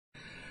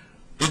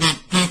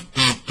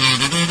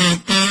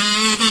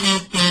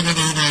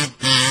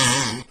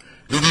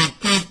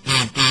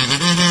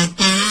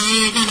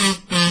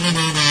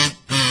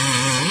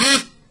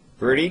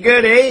Pretty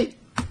good, eh?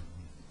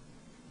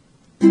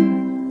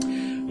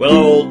 Well,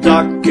 old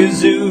Doc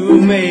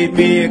Kazoo made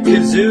me a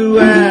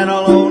kazoo, and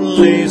I'll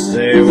only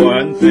say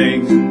one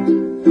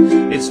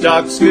thing. It's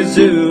Doc's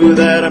kazoo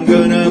that I'm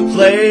gonna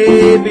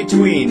play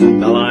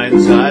between the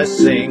lines I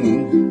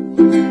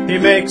sing. He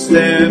makes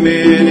them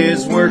in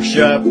his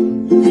workshop,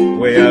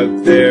 way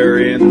out there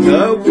in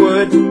the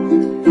wood.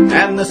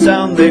 And the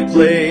sound they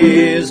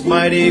play is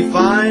mighty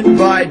fine.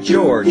 By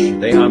George,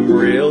 they hum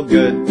real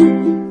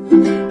good.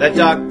 That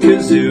Doc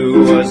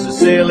Kazoo was a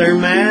sailor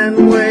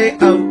man way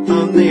out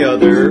on the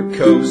other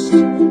coast.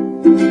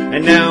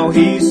 And now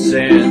he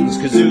sends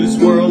kazoos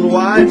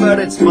worldwide, but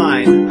it's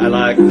mine I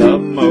like the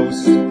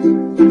most.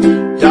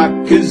 Doc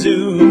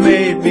Kazoo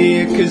made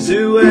me a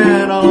kazoo,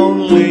 and I'll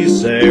only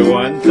say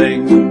one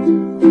thing.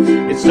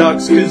 It's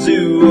Doc's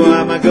kazoo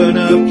I'm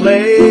gonna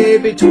play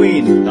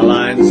between the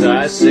lines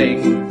I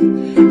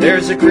sing.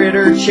 There's a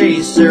critter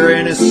chaser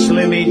and a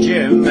slimmy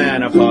Jim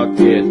and a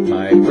pocket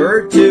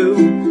piper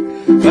too.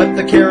 But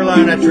the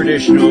Carolina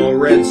traditional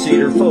red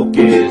cedar folk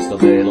is the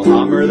little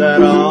hummer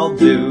that I'll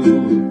do.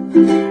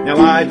 Now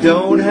I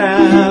don't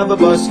have a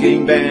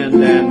busking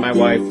band, and my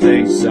wife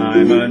thinks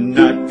I'm a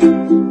nut.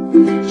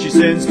 She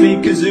sends me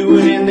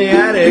kazooing in the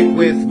attic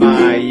with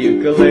my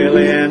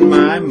ukulele and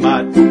my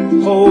mutt.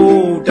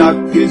 Oh, Doc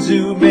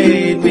Kazoo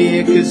made me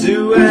a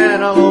kazoo,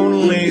 and I'll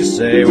only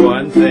say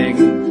one thing.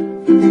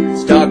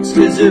 It's Doc's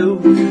kazoo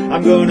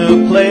I'm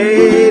gonna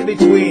play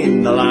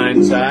between the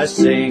lines I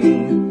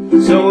sing.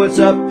 So it's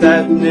up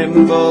that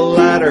nimble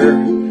ladder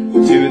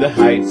to the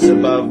heights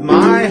above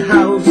my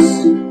house.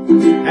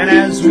 And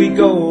as we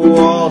go,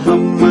 I'll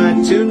hum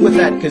my tune with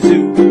that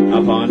kazoo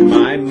upon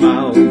my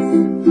mouth.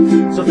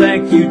 So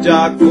thank you,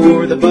 Doc,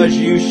 for the buzz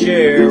you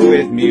share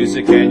with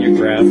music and your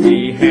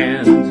crafty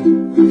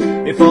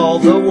hand. If all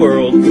the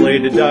world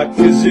played a Doc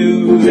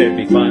Kazoo, there'd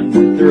be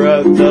fun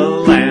throughout the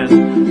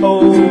land.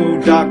 Oh,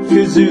 Doc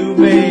Kazoo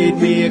made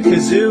me a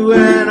kazoo,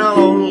 and I'll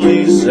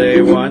only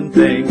say one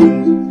thing.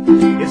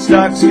 It's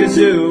Doc's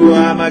kazoo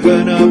I'm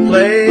gonna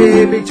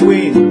play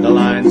between the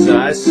lines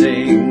I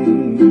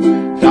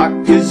sing. Doc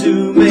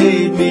Kazoo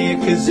made me a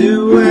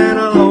kazoo, and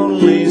I'll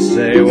only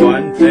say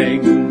one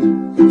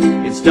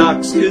thing. It's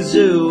Doc's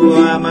kazoo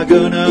I'm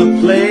gonna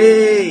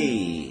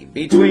play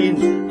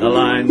between the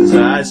lines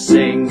I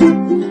sing.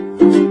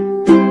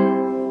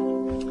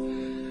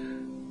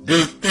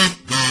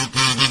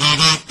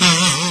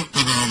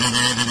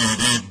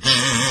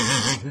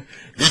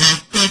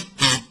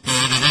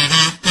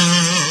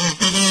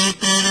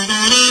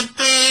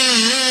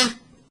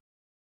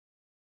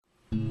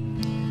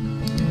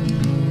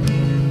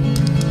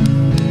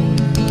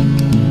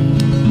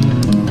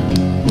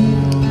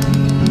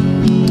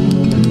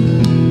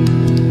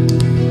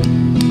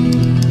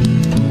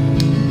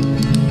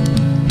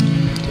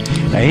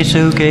 It's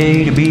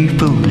okay to be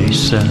foolish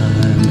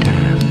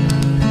sometime.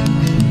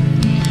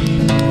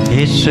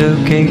 It's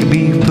okay to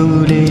be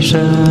foolish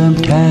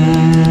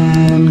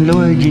sometime.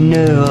 Lord, you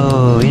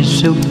know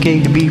it's okay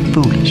to be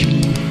foolish.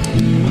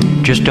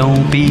 Just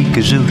don't be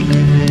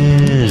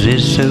kazooless.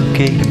 It's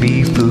okay to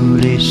be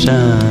foolish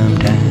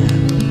sometime.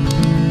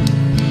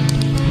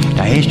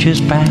 Now it's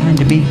just fine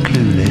to be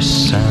clueless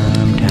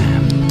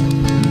sometime.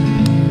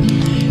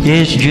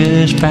 It's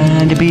just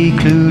fine to be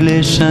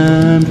clueless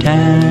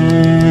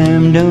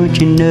sometime. Don't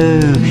you know?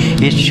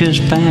 It's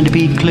just fine to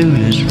be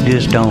clueless.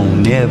 Just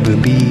don't ever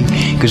be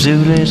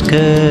kazooless,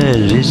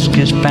 'cause it's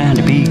just fine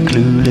to be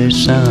clueless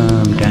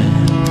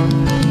sometime.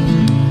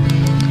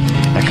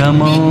 Now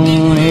come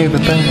on,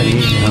 everybody,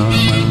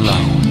 hum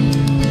along.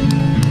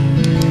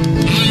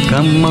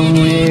 Come on,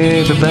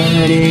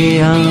 everybody,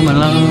 hum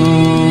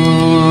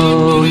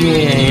along.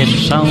 Yeah, it's a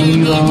song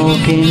you all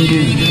can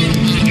do.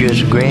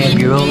 Just grab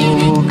your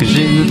old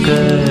kazoo,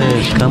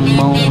 'cause come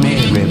on,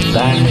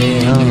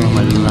 everybody, hum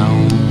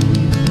along.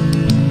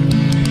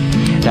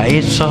 Now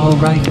it's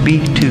alright to be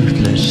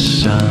toothless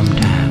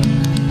sometime.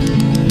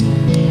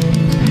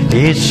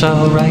 It's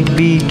alright to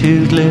be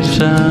toothless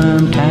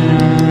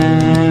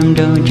sometime.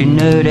 Don't you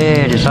know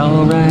that it's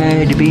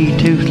alright to be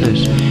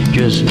toothless?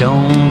 Just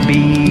don't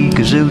be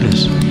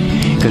kazooless,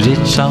 'cause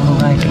it's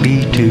alright to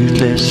be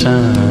toothless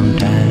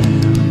sometime.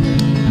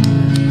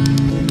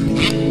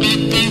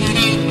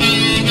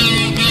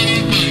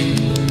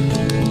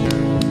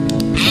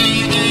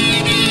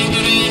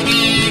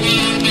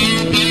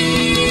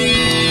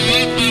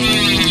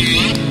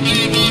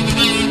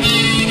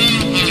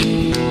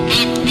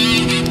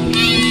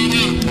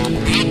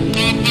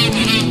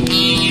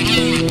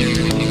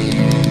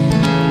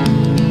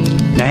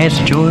 It's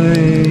a joy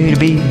to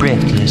be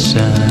breathless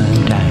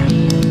sometime.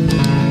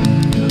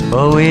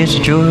 Oh, it's a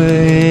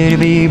joy to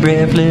be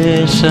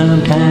breathless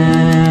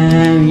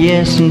sometime.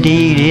 Yes,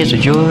 indeed, it's a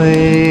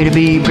joy to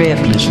be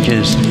breathless.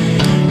 Just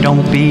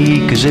don't be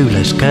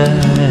kazooless,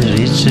 'cause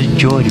it's a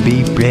joy to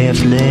be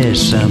breathless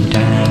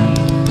sometime.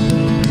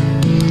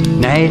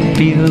 Now it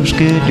feels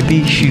good to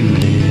be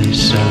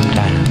shoeless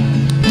sometime.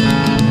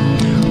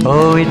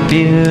 Oh, it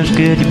feels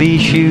good to be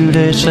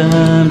shoeless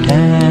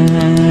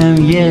sometime.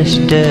 Yes,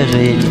 it does.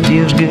 It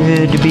feels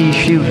good to be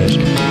shoeless.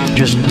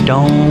 Just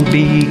don't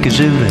be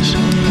kazooless.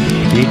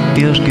 It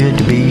feels good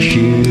to be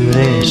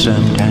shoeless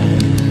sometime.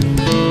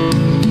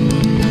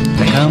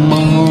 Now come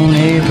on,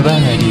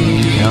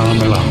 everybody,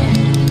 hum along.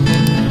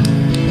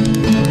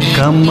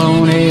 Come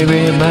on,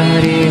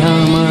 everybody,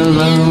 hum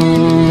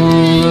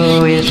along.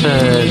 Oh, it's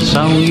a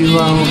song you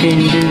all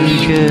can do.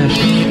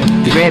 Just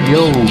grab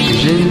your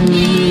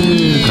kazoo.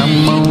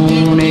 Come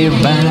on,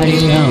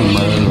 everybody, hum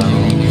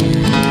along.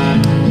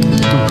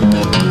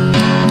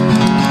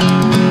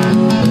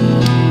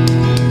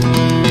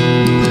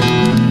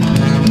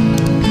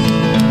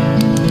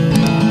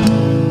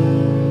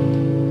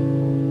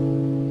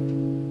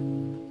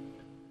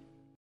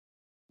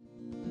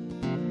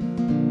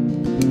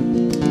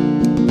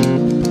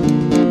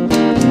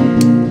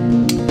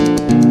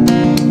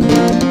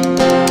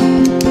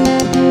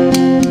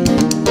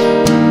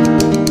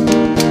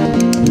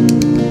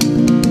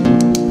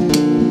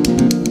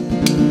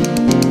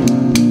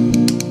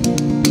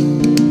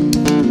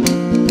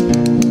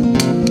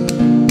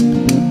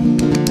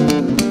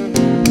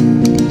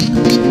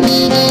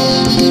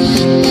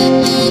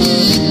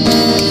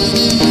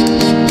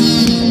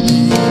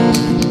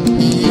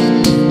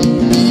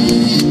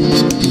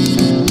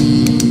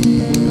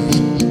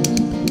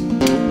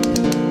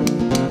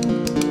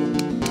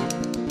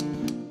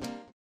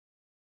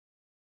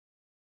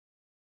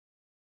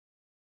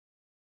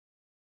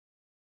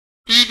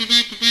 Beep, beep,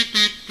 beep, beep.